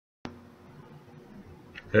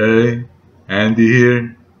Hey, Andy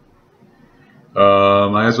here.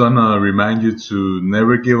 I just want to remind you to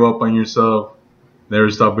never give up on yourself, never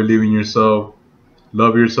stop believing in yourself,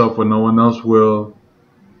 love yourself when no one else will,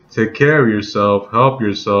 take care of yourself, help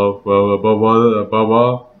yourself, but above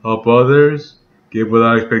all, help others, give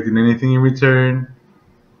without expecting anything in return,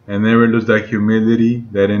 and never lose that humility,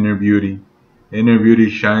 that inner beauty. Inner beauty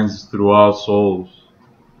shines through all souls.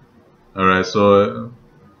 Alright, so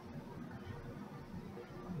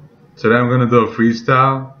today I'm gonna do a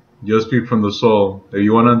freestyle. Just speak from the soul. If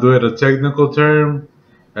you wanna do it a technical term,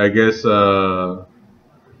 I guess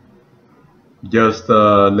just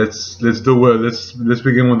let's do it. Let's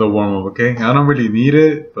begin with the warm up, okay? I don't really need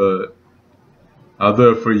it, but I'll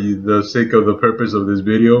do it for you, the sake of the purpose of this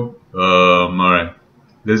video. All right.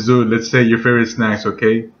 Let's say your favorite snacks,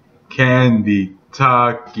 okay? Candy,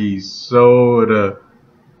 Takis, soda,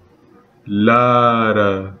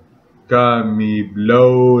 Lara, got me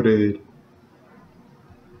bloated.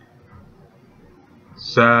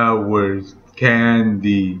 Sours,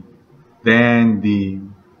 candy, dandy,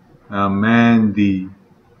 Amandy.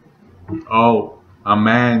 Oh,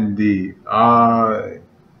 Amandy.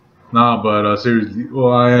 Nah, but seriously,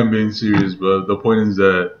 well, I am being serious, but the point is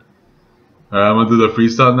that I'm gonna do the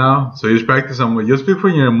freestyle now. So just practice on just speak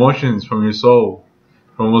from your emotions, from your soul,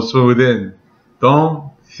 from what's within.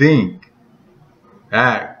 Don't think,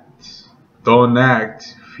 act. Don't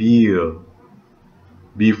act, feel.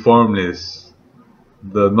 Be formless.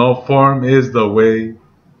 The no form is the way,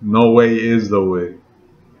 no way is the way.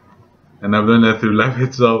 And I've done that through life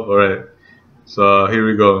itself. Alright. So here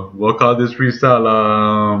we go. We'll call this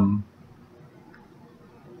freestyle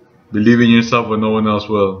believe in yourself when no one else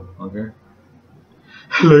will. Okay?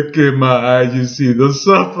 Look in my eyes, you see the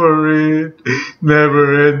suffering,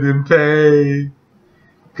 never ending pain.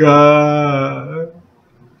 God.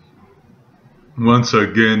 Once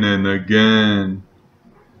again and again.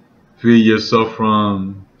 Free yourself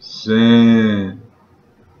from sin.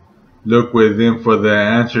 Look within for the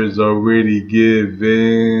answers already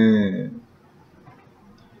given.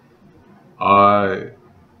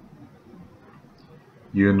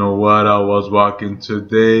 You know what? I was walking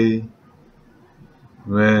today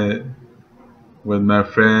with my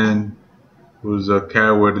friend who's a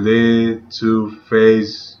cowardly,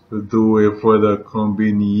 two-faced, who do it for the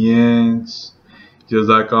convenience. Just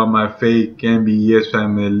like all my fake MBS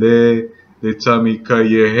family, they tell me cut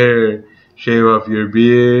your hair, shave off your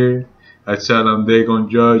beard. I tell them they gon'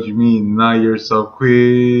 judge me, not yourself.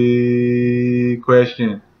 Quick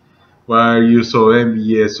question. Why are you so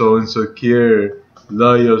envious, so insecure?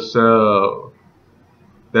 Love yourself.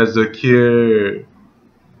 That's the cure.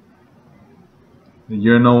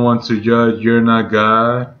 You're no one to judge. You're not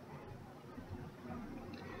God.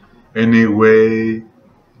 Anyway,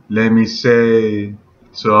 let me say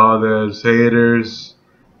to all those haters,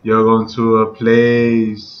 you're going to a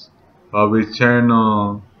place of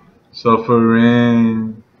eternal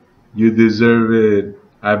suffering. You deserve it.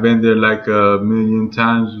 I've been there like a million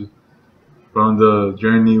times from the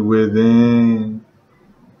journey within.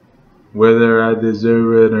 Whether I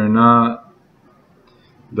deserve it or not,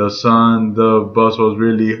 the bus was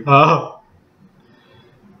really hot.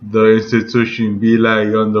 The institution be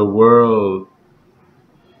like on the world.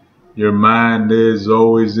 Your mind is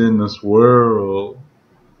always in this world.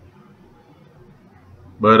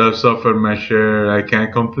 But I've suffered my share, I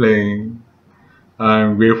can't complain.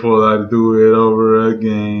 I'm grateful I do it over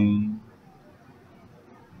again.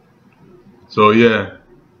 So yeah,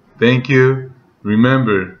 thank you.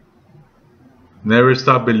 Remember, never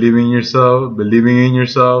stop believing in yourself,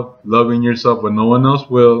 loving yourself when no one else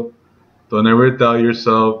will. Don't ever doubt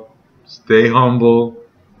yourself. Stay humble.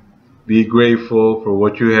 Be grateful for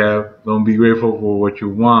what you have. Don't be grateful for what you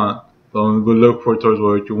want. Don't go look for towards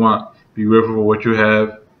what you want. Be grateful for what you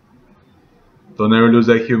have. Don't ever lose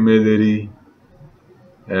that humility.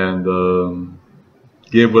 And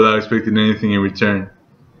give without expecting anything in return.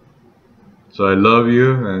 So I love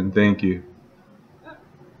you and thank you.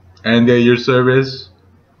 And at your service,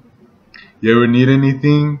 you ever need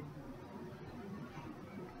anything,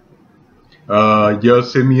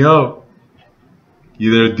 just hit me up.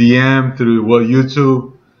 Either DM through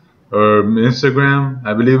YouTube or Instagram.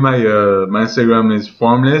 I believe my Instagram is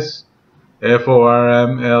formless,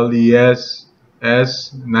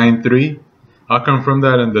 FORMLESS93. I'll confirm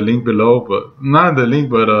that in the link below, but not in the link,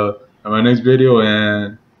 but in my next video.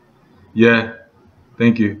 And yeah,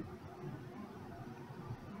 thank you.